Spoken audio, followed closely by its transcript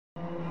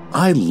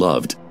I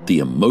loved the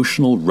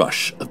emotional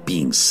rush of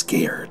being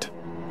scared.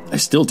 I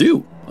still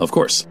do, of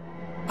course.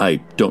 I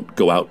don't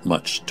go out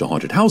much to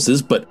haunted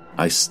houses, but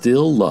I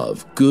still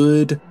love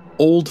good,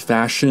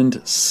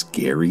 old-fashioned,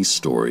 scary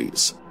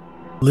stories.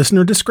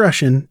 Listener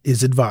discretion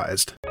is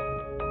advised.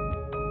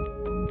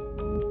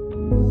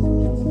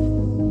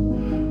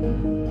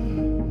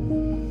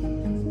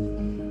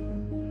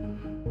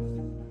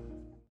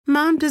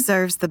 Mom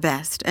deserves the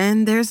best,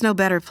 and there's no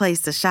better place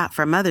to shop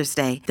for Mother's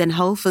Day than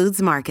Whole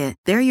Foods Market.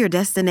 They're your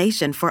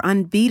destination for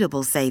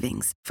unbeatable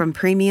savings, from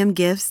premium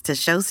gifts to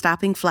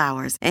show-stopping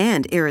flowers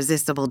and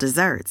irresistible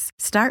desserts.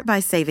 Start by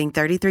saving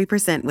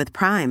 33% with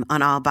Prime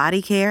on all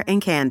body care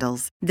and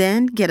candles.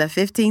 Then get a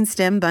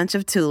 15-stem bunch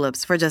of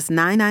tulips for just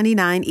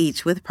 $9.99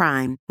 each with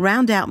Prime.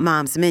 Round out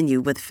Mom's menu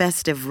with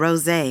festive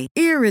rosé,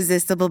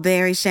 irresistible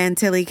berry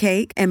chantilly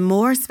cake, and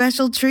more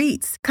special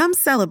treats. Come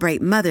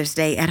celebrate Mother's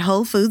Day at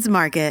Whole Foods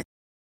Market.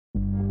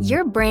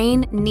 Your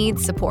brain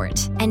needs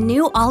support, and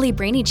new Ollie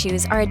Brainy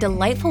Chews are a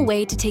delightful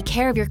way to take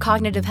care of your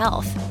cognitive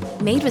health.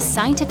 Made with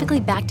scientifically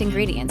backed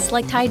ingredients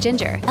like Thai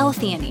ginger,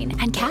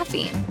 L-theanine, and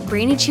caffeine,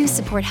 Brainy Chews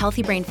support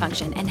healthy brain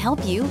function and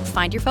help you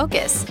find your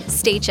focus,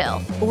 stay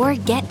chill, or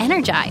get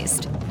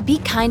energized. Be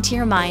kind to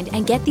your mind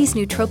and get these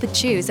nootropic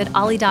chews at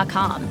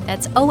ollie.com.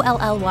 That's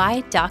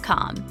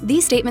OLLY.com.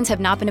 These statements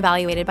have not been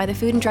evaluated by the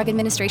Food and Drug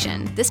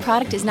Administration. This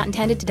product is not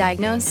intended to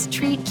diagnose,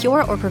 treat,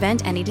 cure, or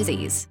prevent any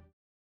disease.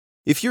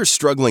 If you're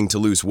struggling to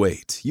lose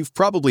weight, you've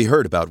probably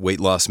heard about weight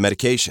loss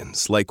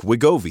medications like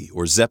Wegovy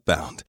or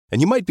Zepbound,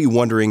 and you might be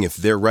wondering if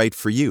they're right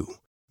for you.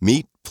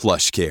 Meet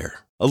PlushCare,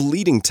 a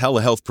leading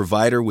telehealth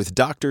provider with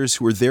doctors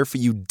who are there for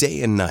you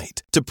day and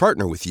night to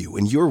partner with you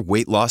in your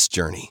weight loss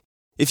journey.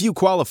 If you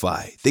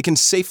qualify, they can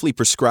safely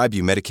prescribe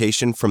you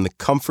medication from the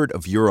comfort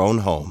of your own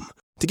home.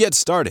 To get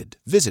started,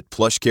 visit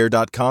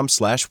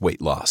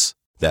plushcare.com/weight-loss.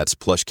 That's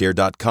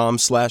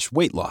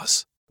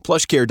plushcare.com/weight-loss.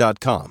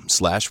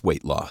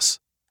 plushcare.com/weight-loss.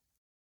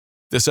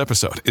 This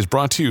episode is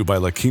brought to you by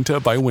La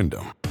Quinta by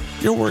Wyndham.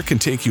 Your work can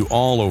take you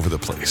all over the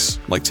place,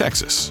 like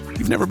Texas.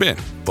 You've never been,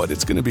 but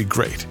it's going to be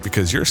great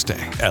because you're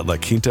staying at La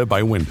Quinta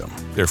by Wyndham.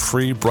 Their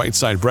free Bright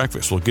Side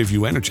breakfast will give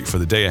you energy for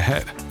the day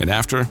ahead. And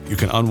after, you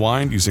can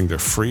unwind using their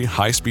free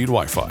high-speed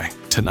Wi-Fi.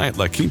 Tonight,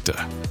 La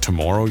Quinta.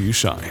 Tomorrow, you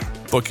shine.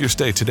 Book your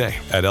stay today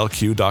at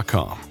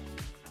lq.com.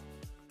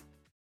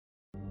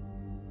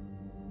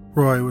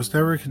 Roy was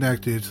never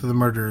connected to the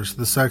murders of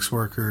the sex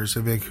workers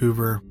in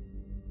Vancouver.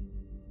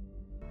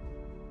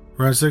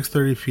 Around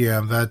 6:30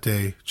 p.m. that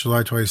day,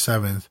 July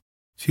 27th,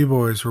 two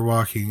boys were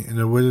walking in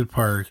a wooded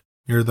park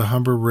near the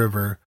Humber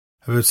River,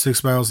 about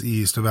 6 miles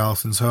east of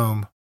Alison's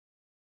home.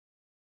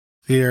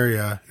 The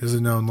area is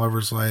a known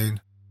lover's lane.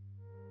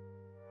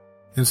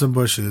 In some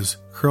bushes,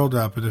 curled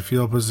up in a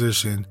fetal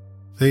position,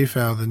 they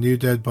found the new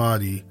dead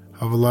body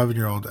of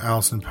 11-year-old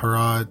Alison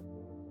Parrott.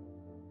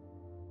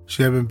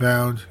 She had been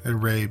bound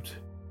and raped.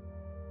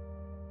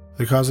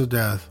 The cause of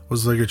death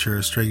was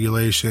ligature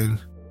strangulation.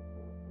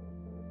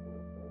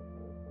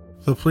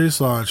 The police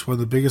launched one of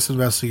the biggest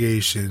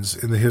investigations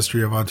in the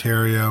history of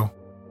Ontario.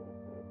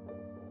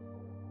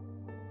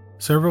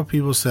 Several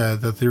people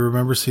said that they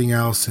remember seeing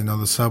Alison on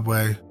the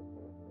subway.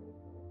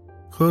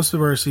 Close to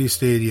Varsity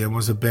Stadium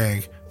was a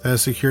bank that had a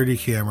security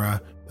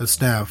camera that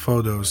snapped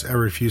photos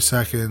every few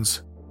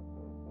seconds.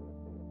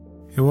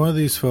 In one of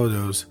these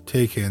photos,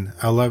 taken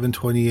at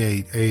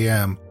 11:28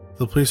 a.m.,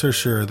 the police are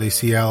sure they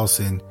see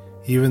Alison,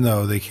 even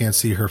though they can't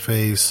see her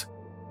face.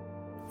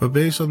 But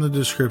based on the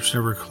description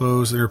of her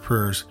clothes and her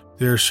purse,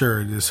 they are sure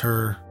it is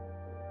her.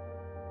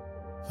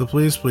 The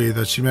police believe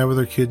that she met with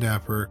her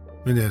kidnapper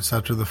minutes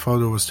after the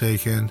photo was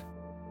taken.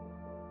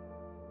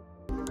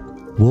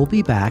 We'll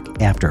be back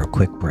after a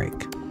quick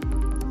break.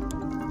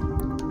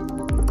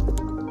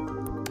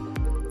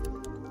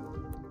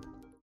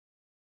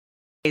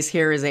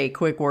 Here is a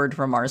quick word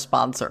from our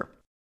sponsor.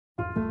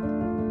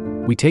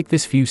 We take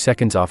this few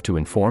seconds off to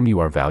inform you,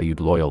 our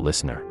valued loyal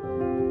listener,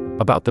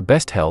 about the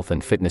best health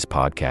and fitness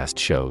podcast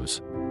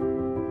shows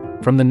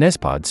from the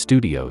Nespod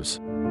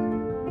Studios.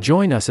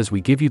 Join us as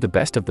we give you the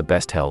best of the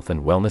best health and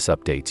wellness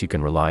updates you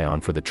can rely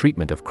on for the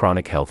treatment of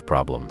chronic health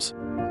problems.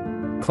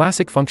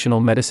 Classic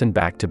functional medicine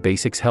back to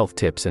basics health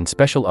tips and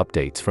special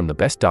updates from the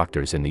best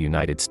doctors in the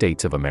United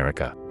States of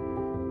America.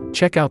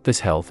 Check out this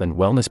health and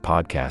wellness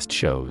podcast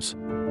shows.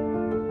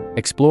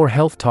 Explore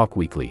Health Talk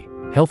Weekly,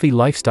 Healthy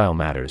Lifestyle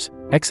Matters,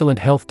 Excellent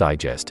Health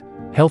Digest,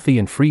 Healthy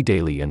and Free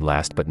Daily, and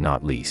last but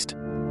not least,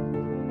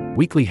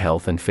 Weekly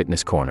Health and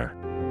Fitness Corner.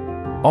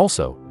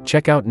 Also,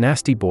 check out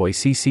Nasty Boy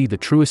CC, the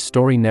truest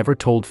story never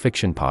told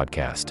fiction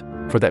podcast,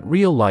 for that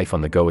real life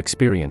on the go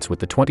experience with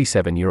the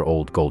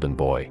 27-year-old golden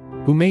boy,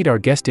 who made our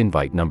guest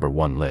invite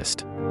 #1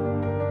 list.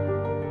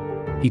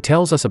 He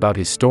tells us about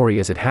his story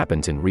as it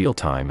happens in real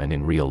time and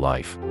in real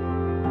life.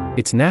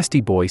 It's Nasty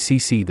Boy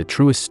CC, the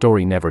truest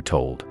story never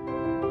told.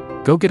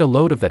 Go get a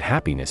load of that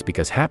happiness,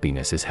 because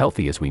happiness is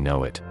healthy as we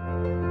know it.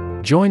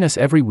 Join us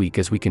every week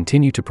as we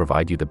continue to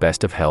provide you the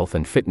best of health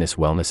and fitness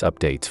wellness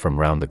updates from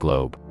around the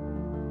globe.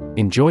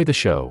 Enjoy the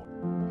show.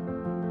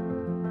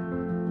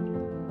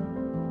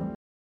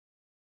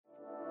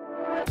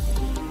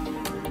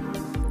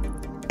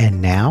 And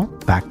now,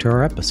 back to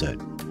our episode.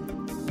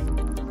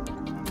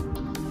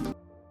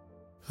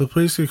 The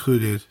police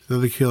concluded that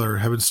the killer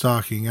had been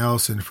stalking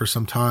Alison for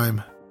some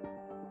time.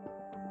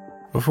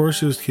 Before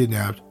she was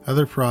kidnapped,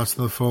 other props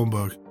in the phone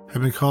book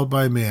had been called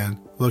by a man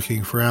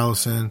looking for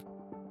Alison.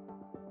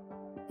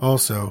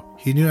 Also,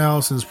 he knew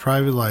Alison's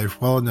private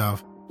life well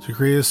enough to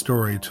create a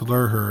story to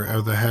lure her out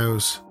of the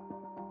house.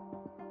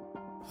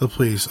 The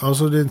police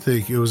also didn't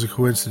think it was a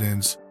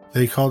coincidence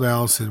that he called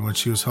Alison when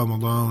she was home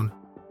alone.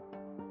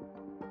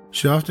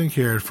 She often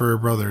cared for her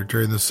brother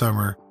during the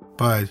summer,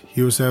 but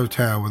he was out of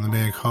town when the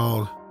man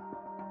called.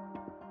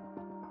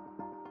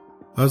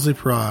 Leslie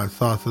Parrott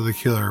thought that the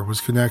killer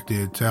was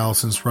connected to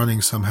Alison's running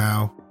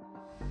somehow.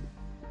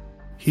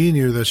 He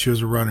knew that she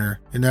was a runner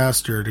and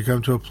asked her to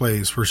come to a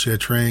place where she had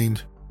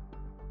trained.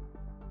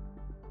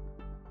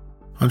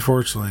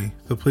 Unfortunately,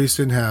 the police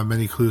didn't have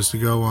many clues to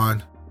go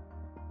on.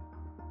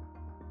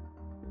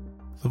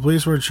 The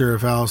police weren't sure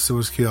if Alison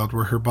was killed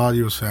where her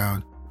body was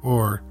found,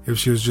 or if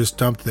she was just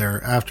dumped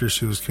there after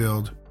she was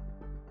killed.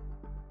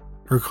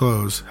 Her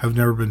clothes have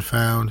never been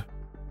found.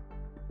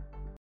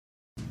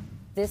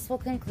 This will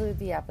conclude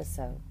the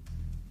episode.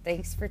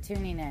 Thanks for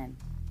tuning in.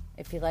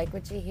 If you like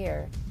what you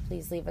hear,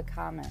 please leave a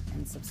comment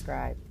and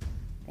subscribe.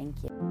 Thank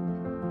you.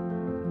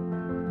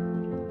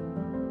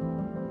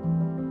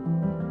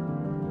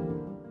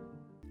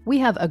 We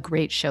have a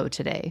great show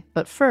today,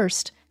 but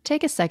first,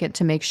 take a second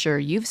to make sure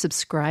you've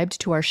subscribed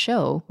to our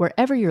show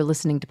wherever you're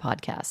listening to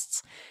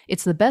podcasts.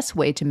 It's the best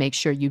way to make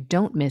sure you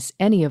don't miss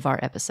any of our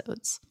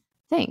episodes.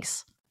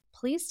 Thanks.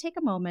 Please take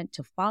a moment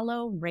to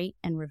follow, rate,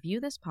 and review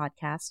this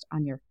podcast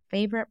on your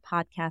favorite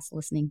podcast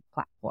listening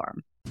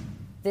platform.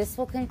 This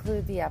will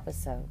conclude the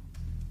episode.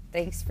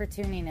 Thanks for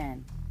tuning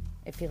in.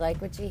 If you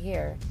like what you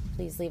hear,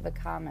 please leave a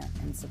comment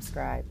and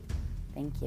subscribe. Thank you.